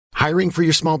Hiring for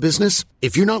your small business?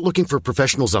 If you're not looking for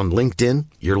professionals on LinkedIn,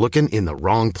 you're looking in the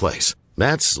wrong place.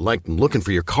 That's like looking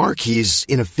for your car keys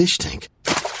in a fish tank.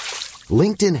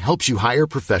 LinkedIn helps you hire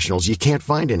professionals you can't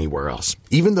find anywhere else,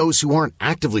 even those who aren't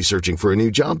actively searching for a new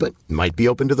job but might be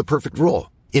open to the perfect role.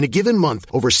 In a given month,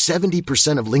 over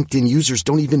 70% of LinkedIn users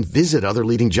don't even visit other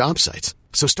leading job sites.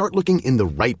 So start looking in the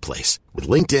right place. With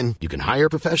LinkedIn, you can hire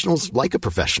professionals like a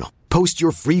professional. Post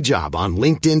your free job on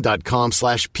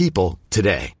linkedin.com/people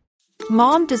today.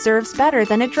 Mom deserves better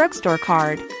than a drugstore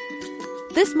card.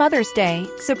 This Mother's Day,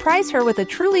 surprise her with a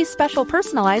truly special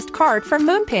personalized card from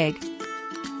Moonpig.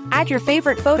 Add your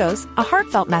favorite photos, a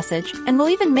heartfelt message, and we'll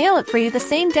even mail it for you the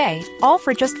same day, all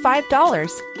for just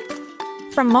 $5.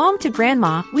 From mom to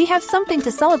grandma, we have something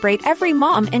to celebrate every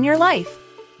mom in your life.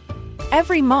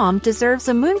 Every mom deserves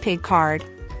a Moonpig card.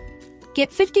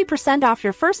 Get 50% off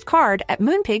your first card at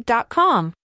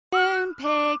moonpig.com.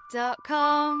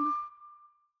 Moonpig.com.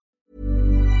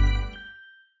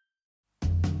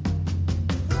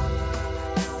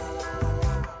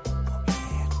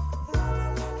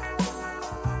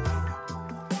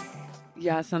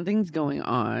 Yeah, something's going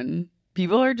on.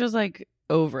 People are just like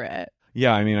over it.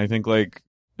 Yeah, I mean, I think like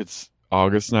it's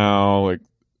August now, like,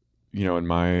 you know, in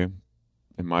my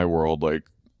world, like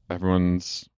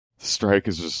everyone's strike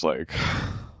is just like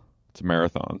it's a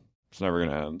marathon. It's never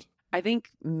gonna end. I think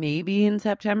maybe in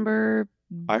September.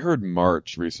 I heard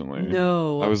March recently.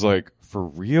 No. I was like, for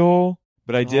real?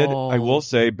 But I will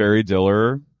say Barry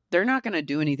Diller. They're not going to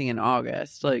do anything in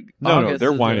August. Like, no,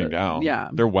 they're winding down. Yeah.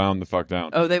 They're wound the fuck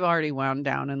down. Oh, they've already wound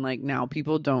down. And like now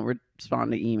people don't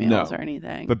respond to emails or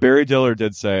anything. But Barry Diller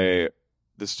did say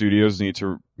the studios need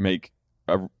to make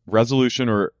a resolution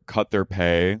or cut their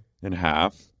pay in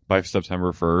half by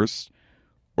September 1st,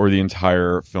 or the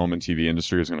entire film and TV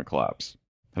industry is going to collapse.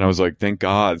 And I was like, thank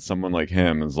God someone like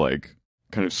him is like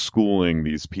kind of schooling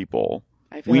these people.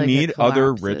 We need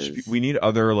other we need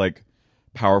other like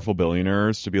powerful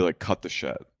billionaires to be like, cut the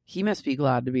shit. He must be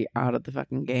glad to be out of the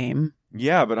fucking game.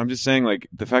 Yeah, but I'm just saying, like,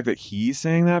 the fact that he's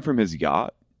saying that from his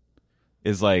yacht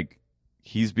is like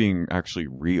he's being actually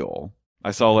real.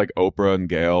 I saw like Oprah and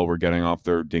Gail were getting off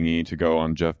their dinghy to go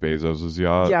on Jeff Bezos'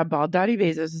 yacht. Yeah, Bald Daddy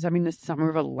Bezos is having the summer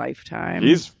of a lifetime.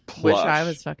 He's plush. Wish I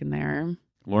was fucking there.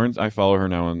 Lauren, I follow her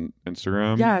now on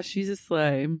Instagram. Yeah, she's a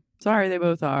slay. Sorry, they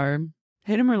both are.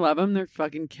 Hate him or love him, they're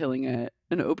fucking killing it.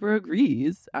 And Oprah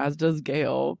agrees, as does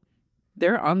Gail.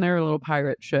 They're on their little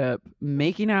pirate ship,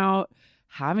 making out,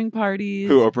 having parties.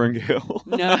 Who, Oprah and Gail?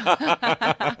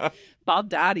 No. Bald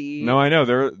Daddy. No, I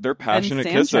know. They're passionate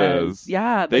kisses.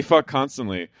 Yeah. They fuck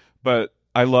constantly. But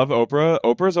I love Oprah.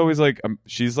 Oprah's always like,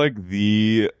 she's like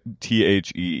the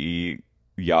THEE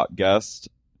yacht guest.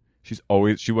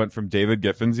 She went from David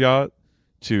Giffen's yacht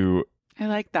to... I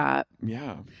like that.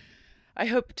 Yeah. I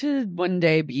hope to one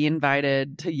day be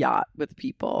invited to yacht with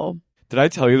people. Did I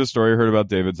tell you the story I heard about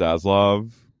David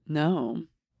Zaslav? No.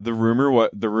 The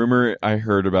rumor I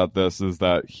heard about this is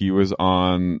that he was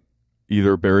on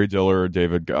either Barry Diller or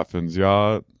David Giffen's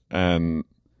yacht, and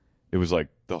it was like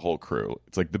the whole crew.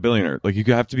 It's like the billionaire. Like, you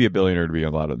have to be a billionaire to be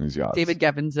allowed on these yachts. David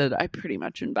Geffen said, I pretty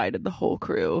much invited the whole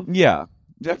crew. Yeah.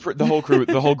 The whole crew,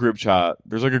 the whole group chat.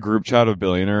 There's like a group chat of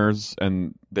billionaires,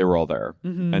 and they were all there.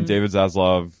 Mm-hmm. And David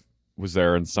Zaslav was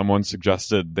there, and someone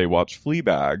suggested they watch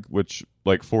Fleabag, which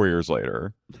like 4 years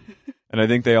later. And I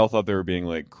think they all thought they were being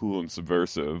like cool and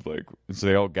subversive, like, and so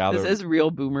they all gathered. This is real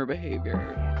boomer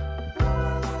behavior.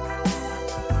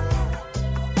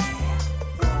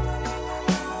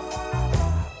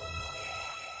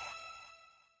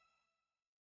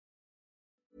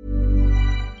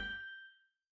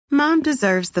 Mom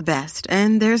deserves the best,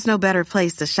 and there's no better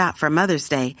place to shop for Mother's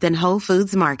Day than Whole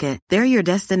Foods Market. They're your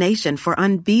destination for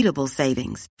unbeatable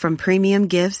savings, from premium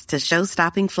gifts to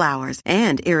show-stopping flowers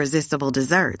and irresistible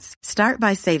desserts. Start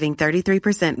by saving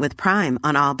 33% with Prime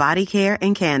on all body care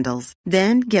and candles.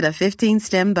 Then get a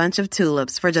 15-stem bunch of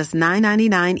tulips for just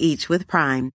 $9.99 each with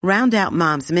Prime. Round out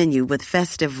Mom's menu with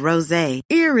festive rosé,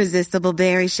 irresistible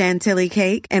berry chantilly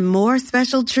cake, and more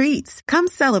special treats. Come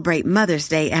celebrate Mother's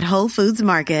Day at Whole Foods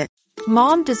Market.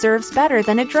 Mom deserves better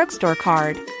than a drugstore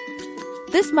card.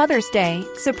 This Mother's Day,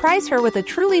 surprise her with a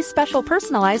truly special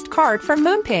personalized card from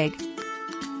Moonpig.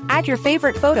 Add your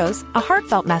favorite photos, a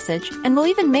heartfelt message, and we'll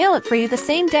even mail it for you the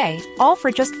same day, all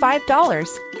for just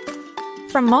 $5.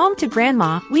 From mom to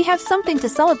grandma, we have something to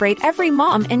celebrate every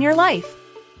mom in your life.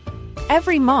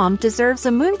 Every mom deserves a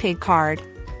Moonpig card.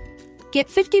 Get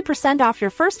 50% off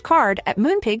your first card at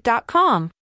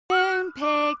moonpig.com.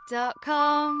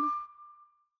 Moonpig.com.